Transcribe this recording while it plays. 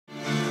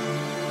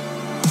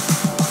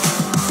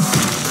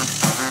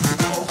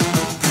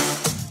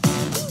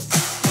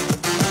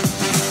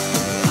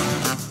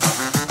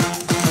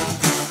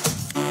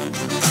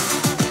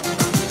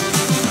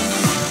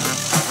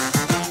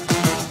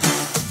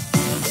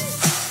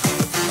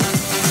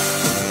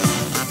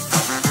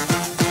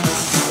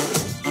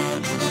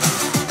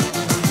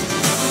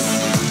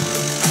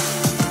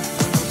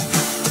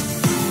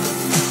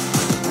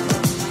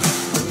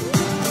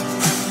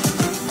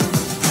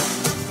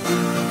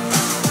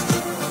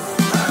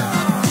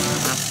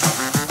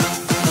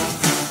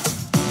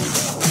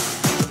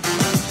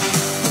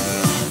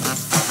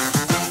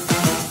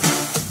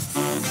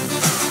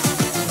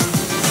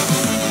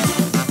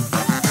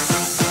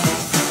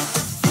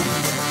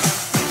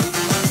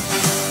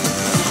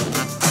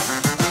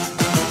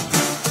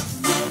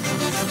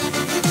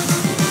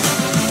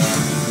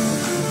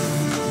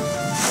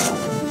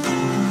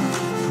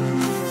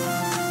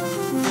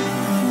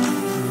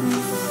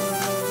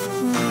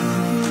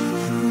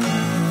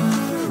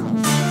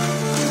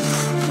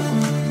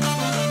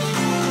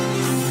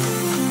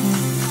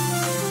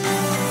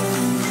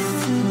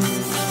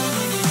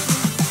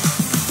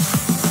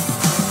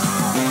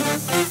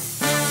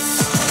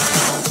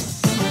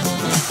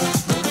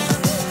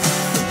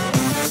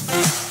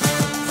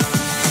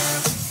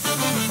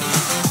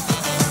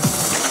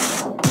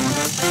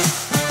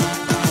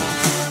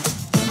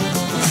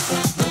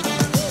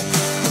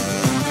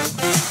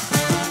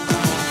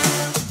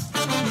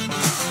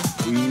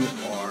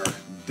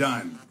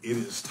It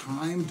is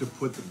time to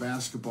put the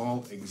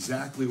basketball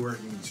exactly where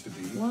it needs to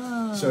be.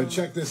 Whoa. So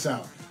check this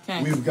out.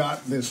 Okay. We've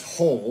got this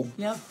hole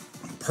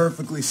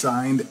perfectly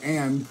signed,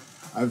 and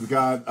I've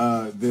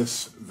got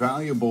this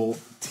valuable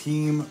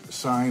team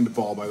signed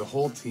ball by the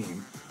whole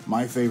team.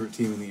 My favorite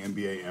team in the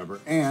NBA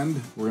ever.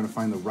 And we're going to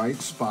find the right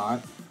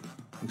spot.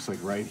 Looks like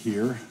right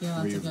here.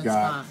 Yeah, where that's you've a good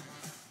got spot.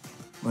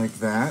 like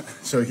that.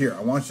 So here,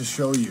 I want to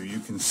show you. You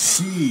can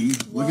see,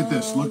 look at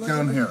this. Look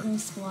down here.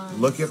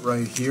 Look at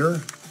right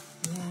here.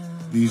 Yeah.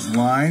 These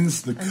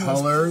lines, the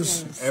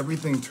colors,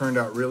 everything turned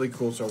out really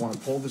cool. So I want to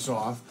pull this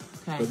off,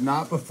 but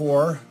not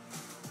before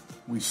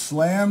we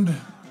slammed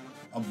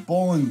a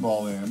bowling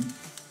ball in.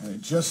 And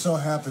it just so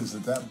happens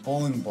that that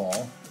bowling ball,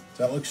 does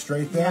that look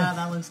straight there? Yeah,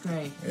 that looks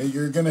great.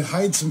 You're going to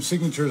hide some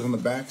signatures on the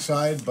back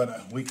side,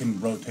 but we can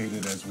rotate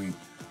it as we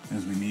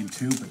need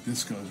to. But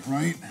this goes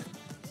right.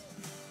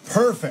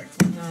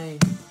 Perfect. Nice.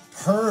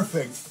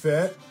 Perfect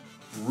fit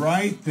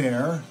right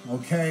there.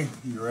 Okay,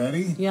 you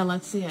ready? Yeah,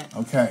 let's see it.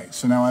 Okay,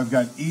 so now I've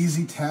got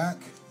easy tack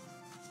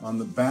on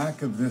the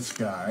back of this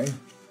guy. So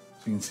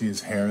you can see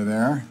his hair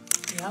there.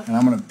 Yep. And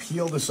I'm going to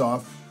peel this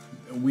off.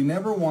 We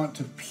never want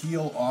to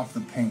peel off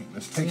the paint.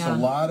 This takes a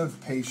lot of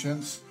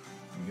patience.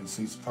 You can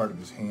see it's part of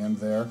his hand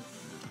there.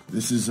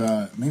 This is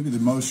maybe the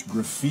most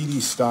graffiti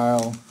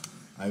style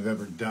I've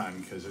ever done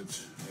because it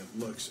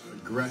looks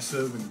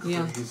aggressive and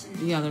crazy.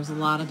 Yeah, there's a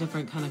lot of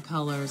different kind of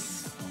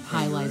colors,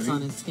 highlights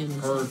on his skin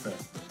and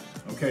Perfect.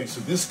 Okay, so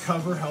this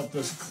cover helped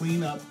us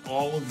clean up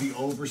all of the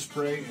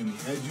overspray and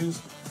the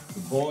edges. The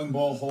bowling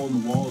ball hole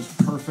in the wall is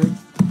perfect.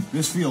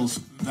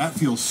 That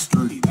feels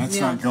sturdy. That's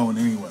not going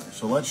anywhere.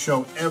 So let's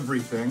show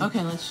everything.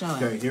 Okay, let's show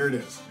it. Okay, here it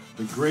is.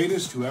 The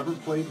greatest who ever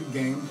played the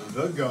game,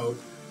 the GOAT,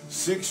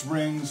 6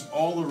 rings,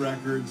 all the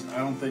records. I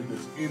don't think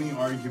there's any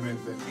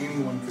argument that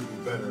anyone could be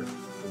better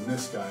than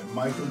this guy.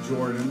 Michael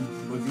Jordan,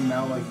 looking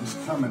now like he's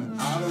coming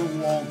out of the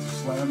wall to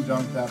slam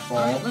dunk that ball.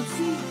 All right, let's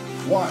see.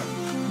 1,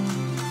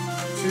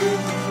 2,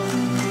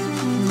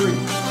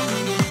 3.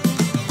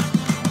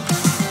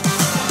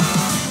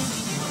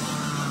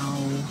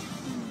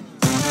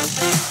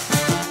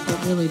 It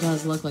really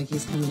does look like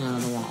he's coming out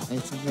of the wall.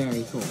 It's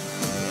very cool.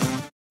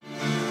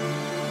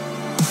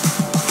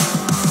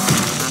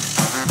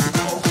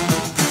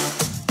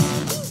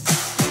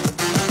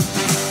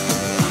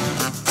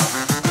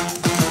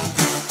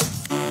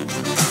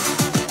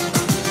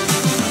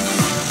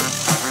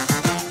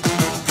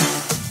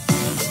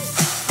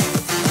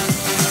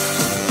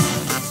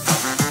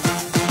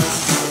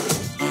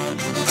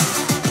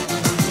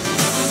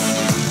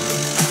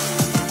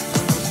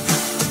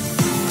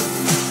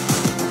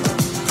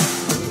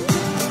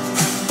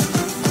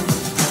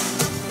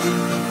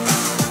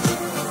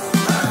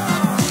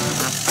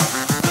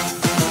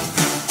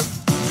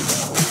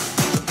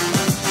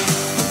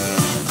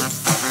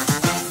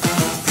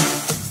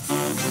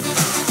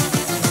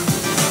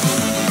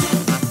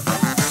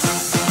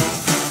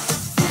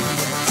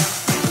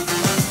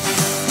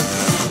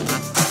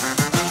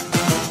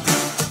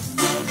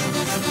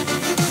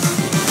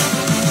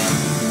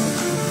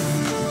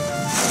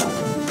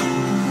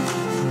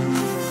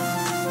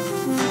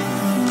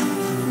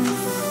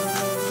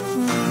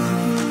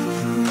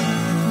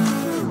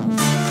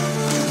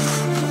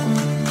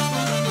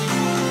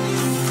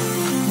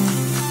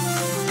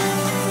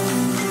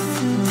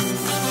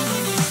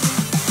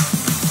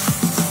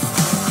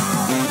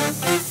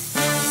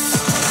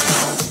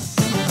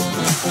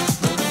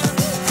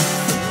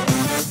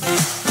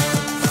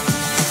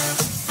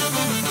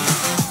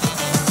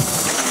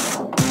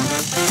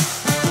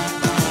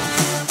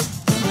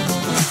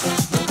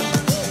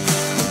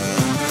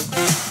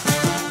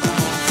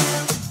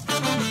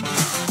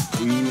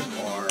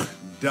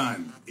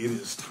 Done. It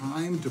is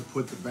time to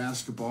put the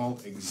basketball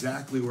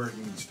exactly where it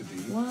needs to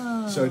be.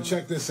 Whoa. So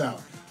check this out.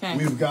 Okay.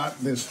 We've got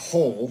this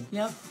hole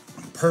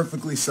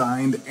perfectly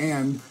signed,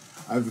 and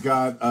I've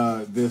got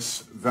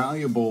this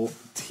valuable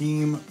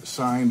team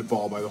signed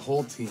ball by the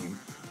whole team.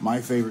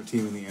 My favorite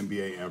team in the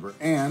NBA ever.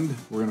 And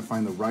we're going to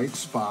find the right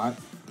spot.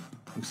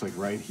 Looks like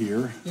right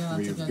here. Yeah, where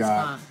that's you've a good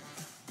got spot.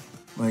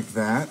 like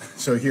that.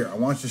 So here, I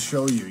want to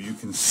show you. You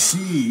can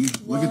see,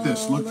 look at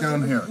this. Look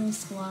down here.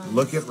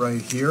 Look at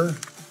right here.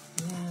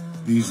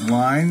 These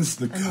lines,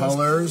 the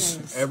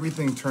colors,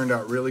 everything turned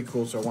out really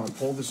cool. So I want to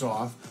pull this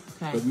off,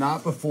 but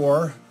not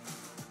before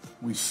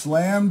we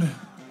slammed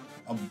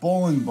a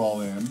bowling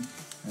ball in.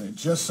 And it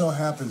just so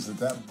happens that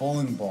that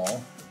bowling ball,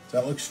 does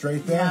that look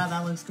straight there? Yeah,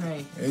 that looks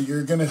great.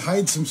 You're going to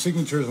hide some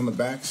signatures on the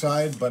back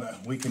side,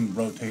 but we can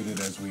rotate it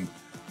as we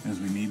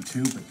need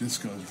to. But this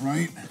goes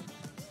right.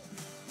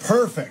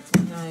 Perfect.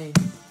 Nice.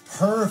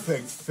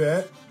 Perfect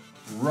fit.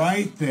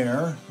 Right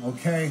there.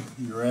 Okay,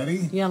 you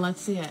ready? Yeah, let's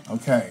see it.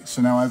 Okay,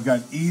 so now I've got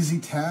easy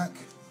tack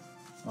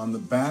on the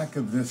back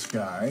of this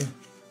guy. So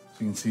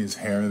you can see his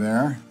hair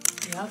there.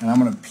 Yep. And I'm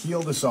going to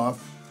peel this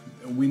off.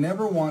 We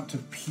never want to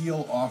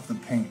peel off the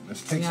paint.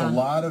 This takes a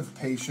lot of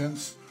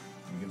patience.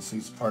 You can see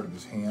it's part of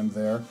his hand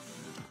there.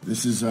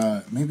 This is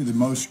maybe the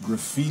most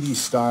graffiti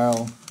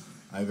style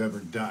I've ever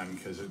done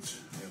because it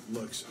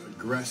looks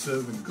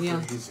aggressive and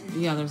crazy.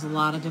 Yeah, there's a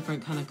lot of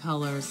different kind of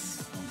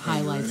colors,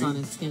 highlights on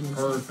his skin. And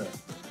perfect.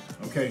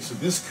 Okay, so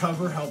this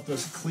cover helped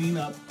us clean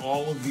up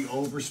all of the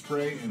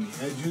overspray and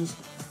the edges.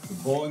 The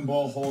bowling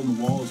ball hole in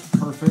the wall is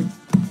perfect.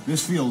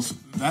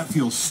 That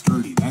feels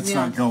sturdy. That's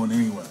not going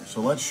anywhere. So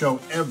let's show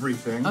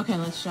everything. Okay,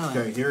 let's show it.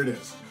 Okay, here it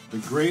is. The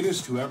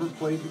greatest who ever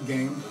played the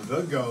game,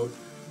 the GOAT.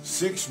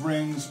 6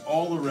 rings,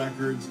 all the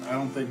records. I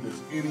don't think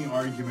there's any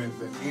argument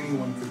that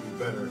anyone could be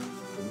better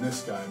than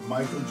this guy.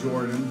 Michael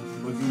Jordan,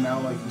 looking now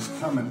like he's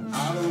coming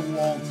out of the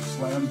wall to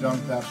slam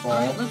dunk that ball.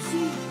 All right, let's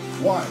see.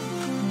 1,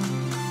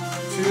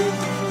 2,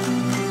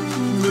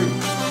 3.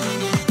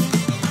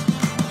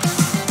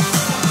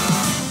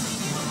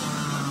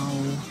 Wow.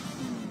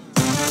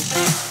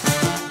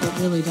 It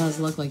really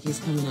does look like he's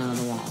coming out of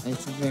the wall.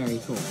 It's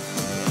very cool.